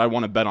guy that I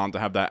want to bet on to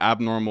have that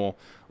abnormal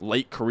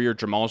late career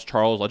Jamal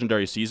Charles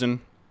legendary season,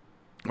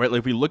 right? Like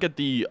if we look at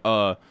the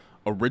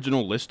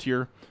original list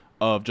here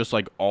of just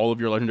like all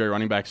of your legendary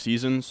running back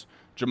seasons,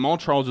 Jamal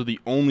Charles is the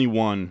only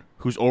one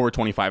who's over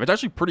 25. It's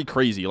actually pretty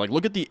crazy. Like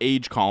look at the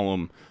age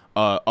column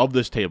of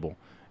this table.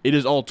 It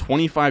is all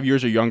 25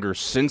 years or younger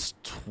since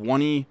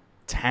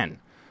 2010.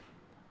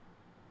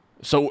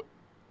 So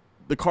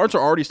the cards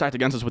are already stacked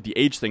against us with the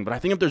age thing, but I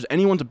think if there's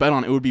anyone to bet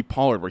on, it would be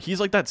Pollard, where he's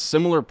like that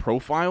similar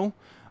profile.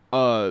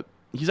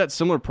 He's that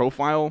similar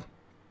profile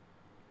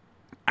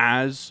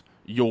as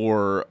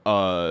your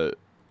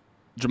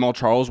Jamal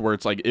Charles, where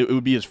it's like it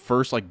would be his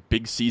first like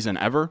big season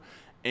ever,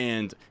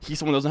 and he's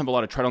someone who doesn't have a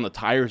lot of tread on the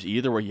tires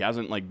either, where he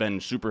hasn't like been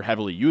super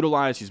heavily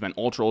utilized. He's been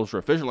ultra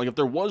efficient. Like if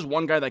there was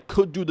one guy that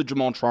could do the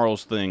Jamal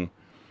Charles thing,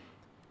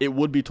 it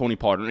would be Tony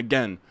Pollard. And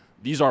again,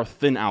 these are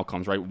thin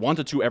outcomes, right? 1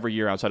 to 2 every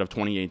year outside of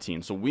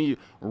 2018. So we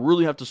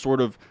really have to sort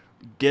of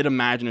get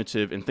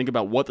imaginative and think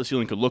about what the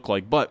ceiling could look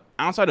like. But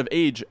outside of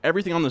age,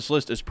 everything on this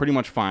list is pretty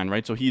much fine,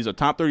 right? So he's a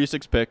top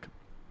 36 pick,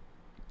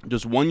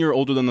 just 1 year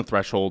older than the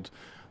threshold.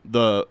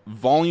 The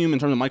volume in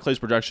terms of Mike Clay's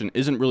projection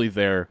isn't really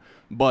there,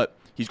 but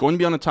he's going to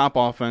be on the top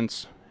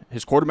offense.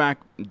 His quarterback,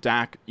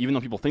 Dak, even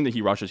though people think that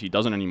he rushes, he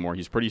doesn't anymore.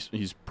 He's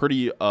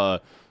pretty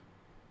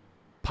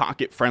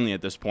pocket friendly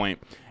at this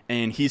point.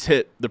 And he's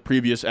hit the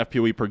previous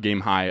FPOE per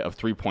game high of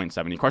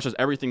 3.7. He crushes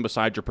everything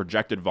besides your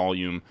projected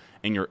volume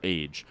and your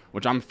age,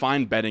 which I'm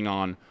fine betting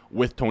on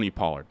with Tony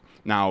Pollard.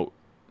 Now,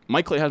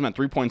 Mike Clay has him at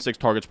 3.6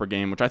 targets per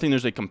game, which I think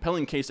there's a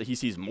compelling case that he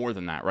sees more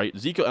than that, right?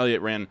 Ezekiel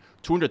Elliott ran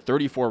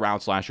 234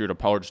 routes last year to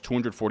Pollard's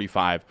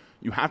 245.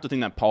 You have to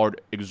think that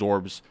Pollard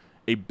absorbs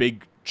a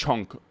big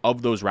chunk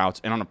of those routes.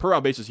 And on a per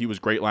route basis, he was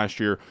great last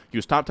year. He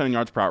was top 10 in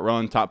yards per route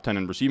run, top 10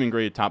 in receiving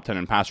grade, top 10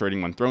 in pass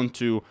rating when thrown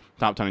to,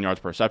 top 10 in yards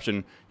per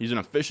reception. He's an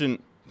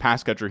efficient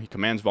pass catcher. He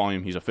commands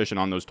volume. He's efficient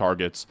on those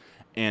targets.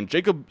 And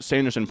Jacob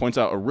Sanderson points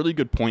out a really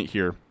good point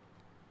here.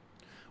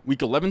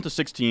 Week 11 to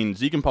 16,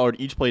 Zeke and Pollard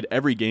each played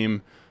every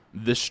game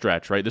this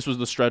stretch, right? This was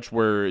the stretch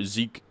where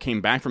Zeke came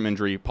back from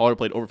injury. Pollard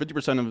played over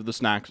 50% of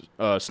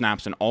the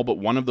snaps in all but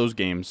one of those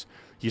games.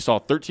 He saw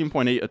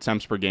 13.8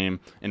 attempts per game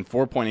and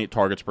 4.8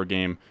 targets per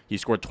game. He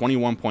scored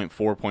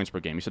 21.4 points per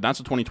game. He said that's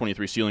the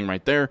 2023 ceiling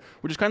right there,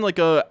 which is kind of like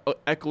a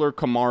Eckler,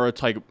 Kamara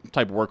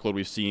type workload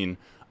we've seen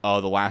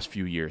the last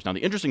few years. Now,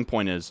 the interesting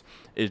point is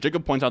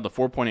Jacob points out the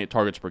 4.8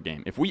 targets per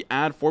game. If we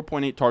add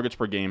 4.8 targets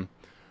per game,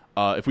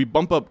 if we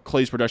bump up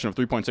Clay's projection of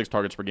 3.6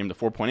 targets per game to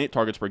 4.8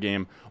 targets per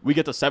game, we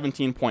get to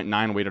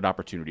 17.9 weighted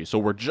opportunities. So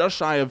we're just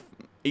shy of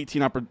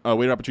 18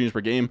 weighted opportunities per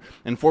game,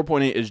 and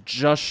 4.8 is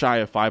just shy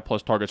of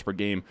 5+ targets per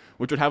game,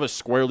 which would have us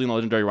squarely in the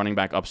legendary running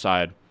back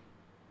upside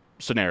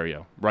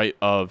scenario, right?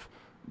 Of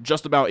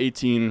just about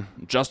 18,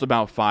 just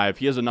about 5.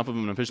 He has enough of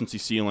an efficiency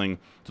ceiling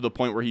to the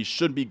point where he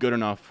should be good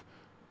enough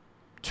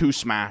to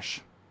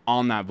smash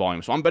on that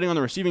volume. So I'm betting on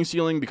the receiving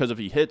ceiling because if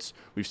he hits,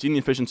 we've seen the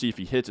efficiency. If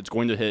he hits, it's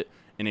going to hit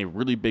in a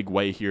really big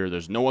way here.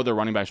 There's no other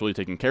running backs really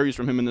taking carries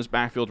from him in this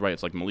backfield, right?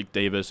 It's like Malik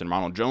Davis and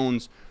Ronald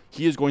Jones.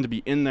 He is going to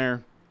be in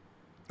there.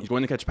 He's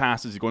going to catch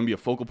passes. He's going to be a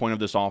focal point of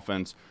this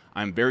offense.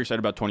 I'm very excited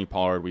about Tony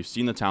Pollard. We've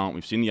seen the talent.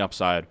 We've seen the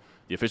upside.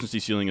 The efficiency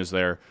ceiling is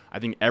there. I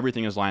think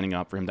everything is lining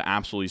up for him to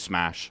absolutely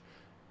smash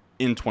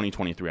in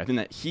 2023. I think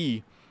that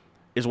he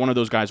is one of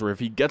those guys where if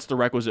he gets the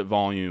requisite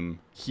volume,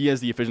 he has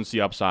the efficiency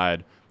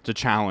upside to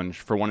challenge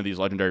for one of these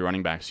legendary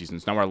running back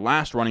seasons. Now, our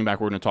last running back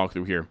we're going to talk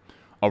through here,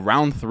 a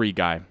round 3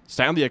 guy.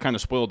 Sadly, I kind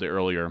of spoiled it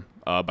earlier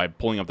by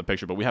pulling up the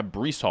picture, but we have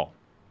Breece Hall.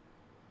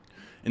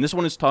 And this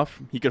one is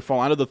tough. He could fall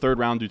out of the 3rd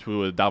round due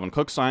to a Dalvin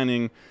Cook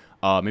signing.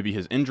 Maybe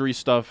his injury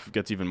stuff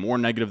gets even more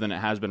negative than it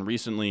has been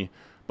recently.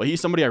 But he's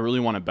somebody I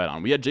really want to bet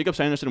on. We had Jacob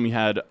Sanderson and we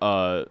had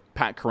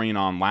Pat Crane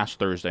on last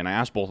Thursday, and I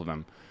asked both of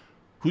them,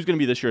 who's going to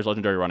be this year's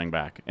legendary running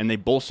back? And they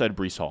both said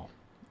Breece Hall.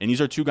 And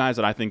these are two guys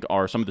that I think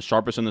are some of the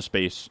sharpest in the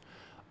space.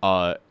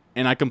 And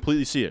I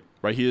completely see it,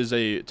 right? He is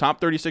a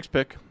top 36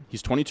 pick.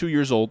 He's 22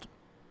 years old.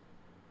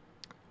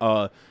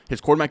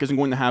 His quarterback isn't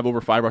going to have over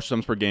 5 rush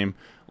attempts per game.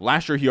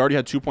 Last year, he already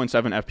had 2.7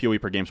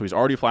 FPOE per game, so he's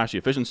already flashed the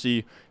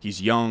efficiency.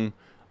 He's young.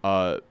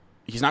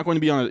 He's not going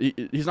to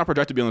be he's not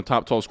projected to be on the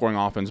top 12 scoring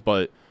offense,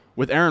 but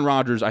with Aaron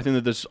Rodgers, I think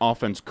that this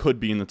offense could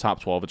be in the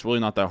top 12. It's really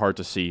not that hard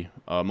to see.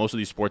 Most of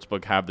these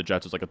sportsbook have the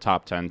Jets as like a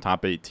top 10,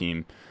 top 8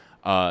 team.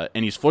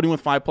 And he's floating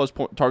with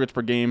 5+ targets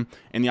per game,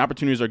 and the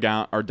opportunities are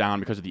down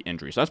because of the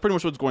injury. So that's pretty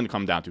much what it's going to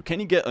come down to. Can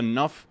he get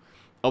enough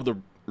of the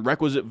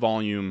requisite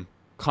volume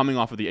coming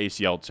off of the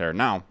ACL tear?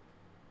 Now,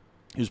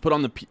 he was put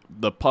on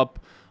the PUP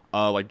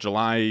like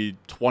July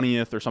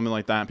 20th or something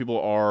like that.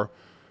 People are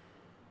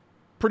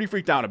pretty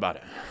freaked out about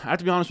it. I have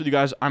to be honest with you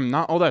guys. I'm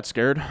not all that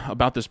scared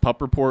about this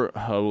PUP report.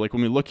 Like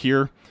when we look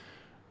here,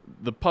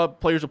 the PUP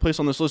players are placed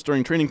on this list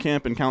during training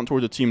camp and count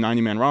towards a team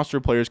 90-man roster.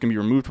 Players can be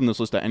removed from this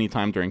list at any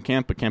time during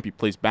camp, but can't be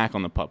placed back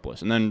on the PUP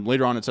list. And then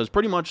later on it says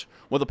pretty much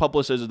what the PUP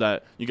list is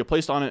that you get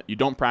placed on it, you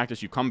don't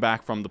practice, you come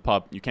back from the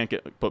PUP, you can't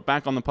get put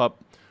back on the PUP.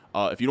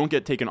 If you don't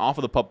get taken off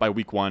of the PUP by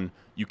week 1,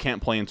 you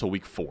can't play until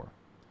week 4.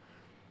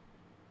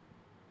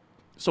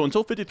 So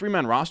until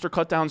 53-man roster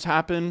cutdowns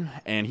happen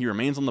and he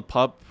remains on the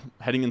PUP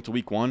heading into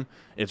week 1,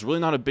 it's really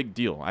not a big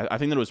deal. I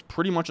think that it was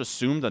pretty much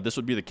assumed that this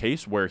would be the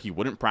case where he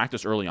wouldn't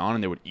practice early on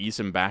and they would ease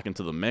him back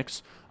into the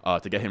mix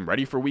to get him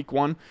ready for week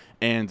 1.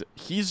 And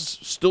he's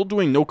still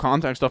doing no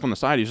contact stuff on the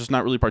side. He's just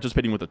not really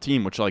participating with the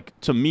team, which, like,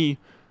 to me,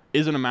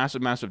 isn't a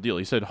massive deal.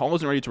 He said Hall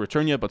isn't ready to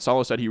return yet, but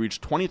Saleh said he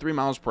reached 23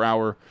 miles per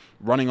hour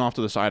running off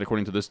to the side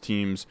according to the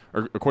team's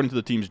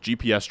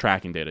GPS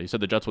tracking data. He said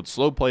the Jets would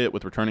slow play it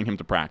with returning him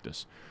to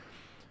practice.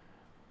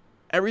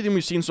 Everything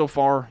we've seen so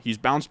far, he's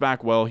bounced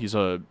back well. He's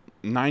a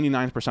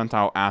 99th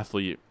percentile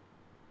athlete.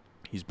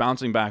 He's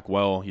bouncing back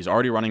well. He's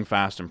already running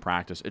fast in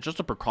practice. It's just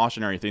a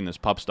precautionary thing, this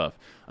PUP stuff.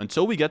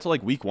 Until we get to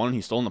like week 1 and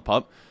he's still in the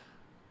PUP,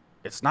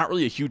 it's not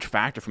really a huge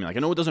factor for me. Like, I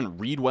know it doesn't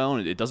read well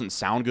and it doesn't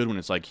sound good when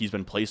it's like he's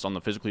been placed on the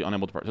physically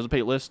unable to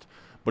participate list,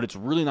 but it's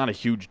really not a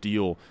huge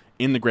deal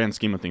in the grand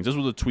scheme of things. This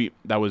was a tweet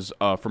that was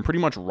from pretty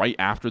much right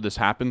after this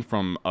happened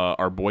from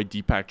our boy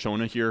Deepak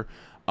Chona here.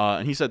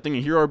 And he said,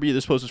 thinking, here RB,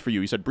 this post is for you.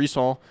 He said, Breece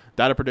Hall,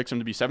 data predicts him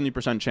to be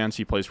 70% chance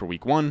he plays for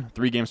week 1,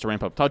 3 games to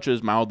ramp up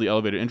touches, mildly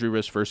elevated injury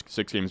risk, first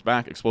 6 games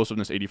back,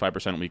 explosiveness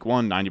 85% week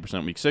 1,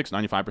 90% week 6,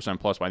 95%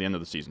 plus by the end of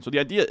the season. So the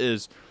idea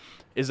is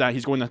that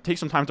he's going to take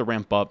some time to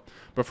ramp up,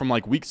 but from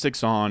like week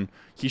 6 on,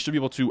 he should be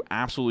able to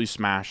absolutely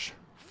smash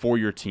for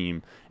your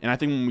team. And I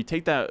think when we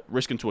take that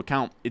risk into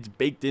account, it's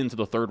baked into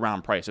the 3rd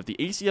round price. If the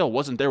ACL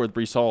wasn't there with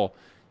Breece Hall,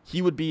 he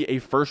would be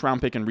a 1st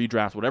round pick in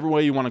redraft, whatever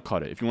way you want to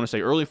cut it. If you want to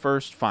say early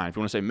 1st, fine. If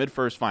you want to say mid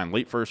 1st, fine.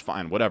 Late 1st,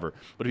 fine. Whatever.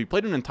 But if he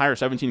played an entire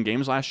 17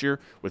 games last year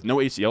with no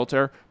ACL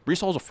tear, Breece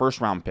Hall's a 1st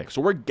round pick.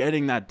 So we're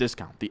getting that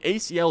discount. The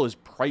ACL is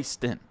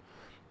priced in.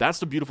 That's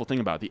the beautiful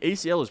thing about it. The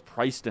ACL is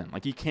priced in.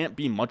 Like, he can't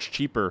be much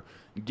cheaper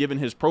given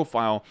his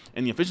profile,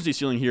 and the efficiency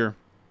ceiling here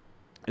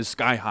is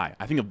sky high.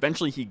 I think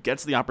eventually he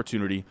gets the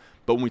opportunity,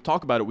 but when we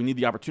talk about it, we need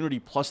the opportunity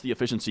plus the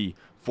efficiency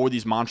for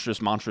these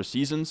monstrous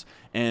seasons,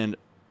 and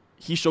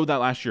he showed that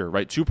last year,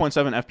 right?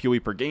 2.7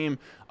 FPOE per game.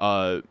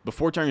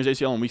 Before tearing his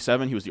ACL in week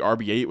 7, he was the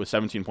RB8 with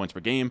 17 points per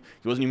game.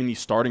 He wasn't even the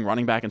starting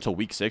running back until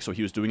week 6, so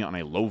he was doing it on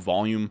a low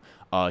volume.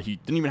 He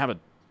didn't even have a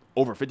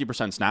over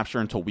 50% snap share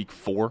until week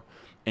 4.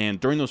 And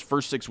during those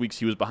first 6 weeks,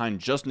 he was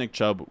behind just Nick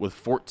Chubb with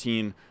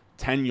 14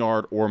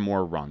 10-yard or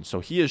more runs.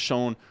 So he has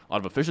shown a lot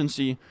of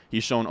efficiency.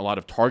 He's shown a lot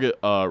of target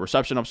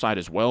reception upside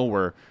as well,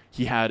 where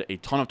he had a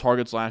ton of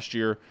targets last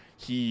year.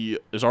 He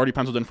is already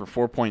penciled in for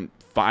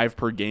 4.5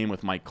 per game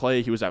with Mike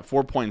Clay. He was at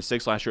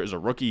 4.6 last year as a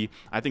rookie.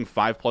 I think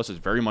 5+ is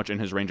very much in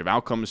his range of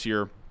outcomes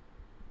here.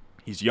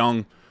 He's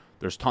young.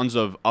 There's tons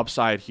of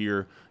upside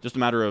here. Just a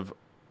matter of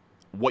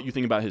what you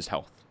think about his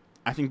health.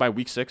 I think by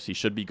week 6, he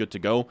should be good to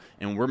go,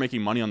 and we're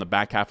making money on the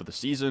back half of the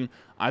season.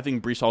 I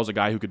think Breece Hall is a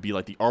guy who could be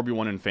like the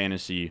RB1 in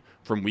fantasy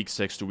from week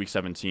 6 to week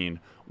 17,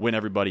 win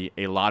everybody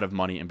a lot of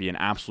money, and be an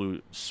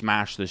absolute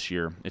smash this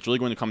year. It's really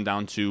going to come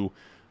down to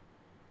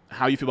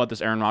how you feel about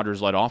this Aaron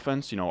Rodgers-led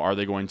offense. You know, are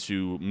they going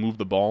to move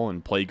the ball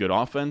and play good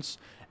offense?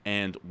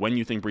 And when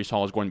you think Breece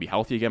Hall is going to be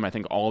healthy again, I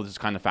think all of this is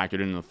kind of factored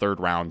in the 3rd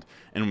round.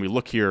 And when we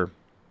look here,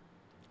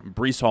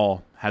 Breece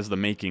Hall has the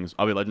makings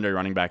of a legendary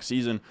running back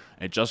season.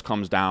 It just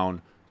comes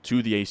down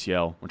to the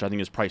ACL, which I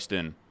think is priced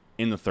in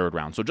the 3rd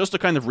round. So just to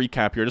kind of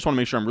recap here, I just want to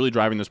make sure I'm really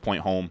driving this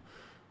point home.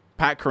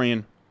 Pat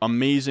Kerrane,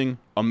 amazing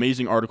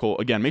article.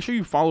 Again, make sure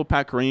you follow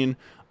Pat Kerrane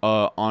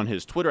on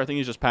his Twitter. I think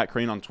he's just Pat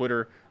Kerrane on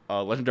Twitter.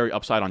 Legendary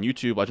Upside on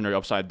YouTube,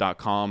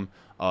 legendaryupside.com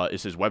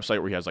is his website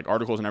where he has like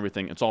articles and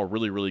everything. It's all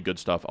really good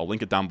stuff. I'll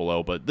link it down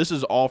below. But this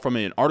is all from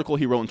an article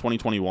he wrote in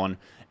 2021.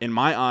 In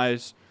my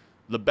eyes,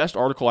 the best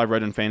article I've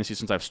read in fantasy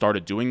since I've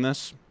started doing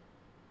this,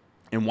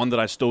 and one that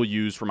I still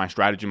use for my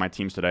strategy in my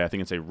teams today. I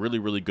think it's a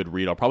really good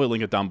read. I'll probably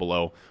link it down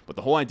below. But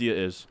the whole idea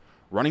is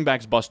running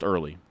backs bust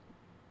early.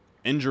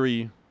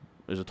 Injury,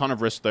 there's a ton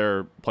of risk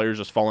there, players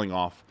just falling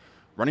off.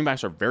 Running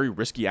backs are very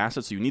risky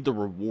assets, so you need the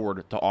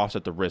reward to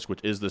offset the risk, which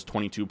is this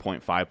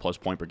 22.5 plus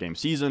point per game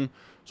season.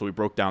 So we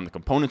broke down the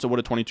components of what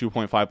a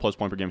 22.5 plus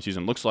point per game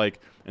season looks like,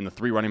 and the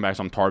 3 running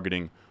backs I'm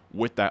targeting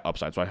with that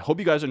upside. So I hope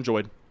you guys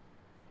enjoyed.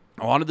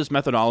 A lot of this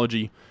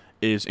methodology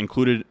is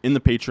included in the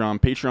Patreon,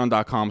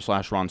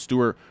 patreon.com/Ron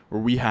Stewart,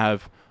 where we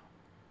have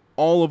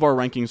all of our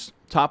rankings,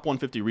 top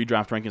 150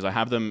 redraft rankings. I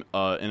have them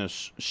in a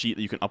sheet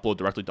that you can upload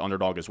directly to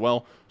Underdog as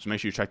well. So make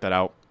sure you check that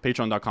out.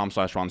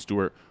 Patreon.com/Ron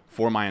Stewart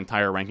for my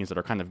entire rankings that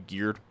are kind of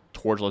geared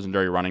towards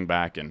legendary running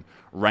back and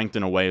ranked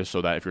in a way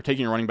so that if you're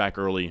taking a running back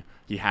early,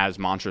 he has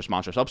monstrous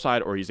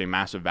upside, or he's a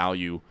massive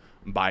value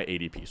by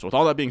ADP. So with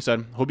all that being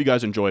said, hope you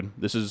guys enjoyed.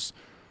 This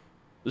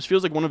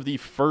feels like one of the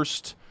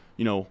first,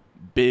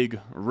 big,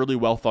 really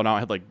well thought out. I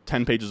had like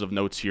 10 pages of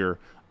notes here,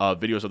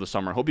 videos of the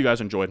summer. Hope you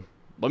guys enjoyed.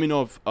 Let me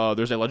know if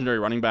there's a legendary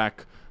running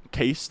back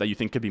case that you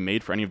think could be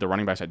made for any of the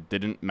running backs I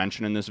didn't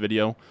mention in this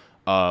video.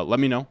 Let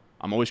me know.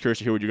 I'm always curious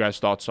to hear what you guys'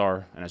 thoughts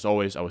are. And as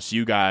always, I will see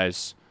you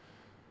guys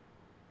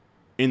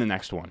in the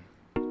next one.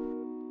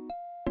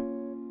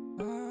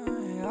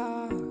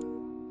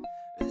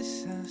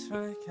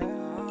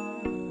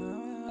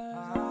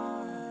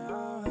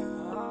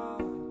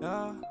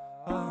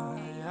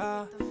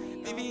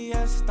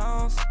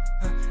 Stones,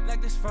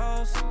 like this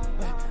froze,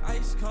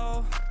 ice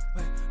cold,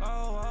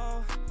 Oh,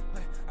 oh,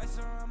 wait, I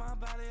surround my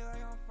body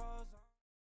like I'm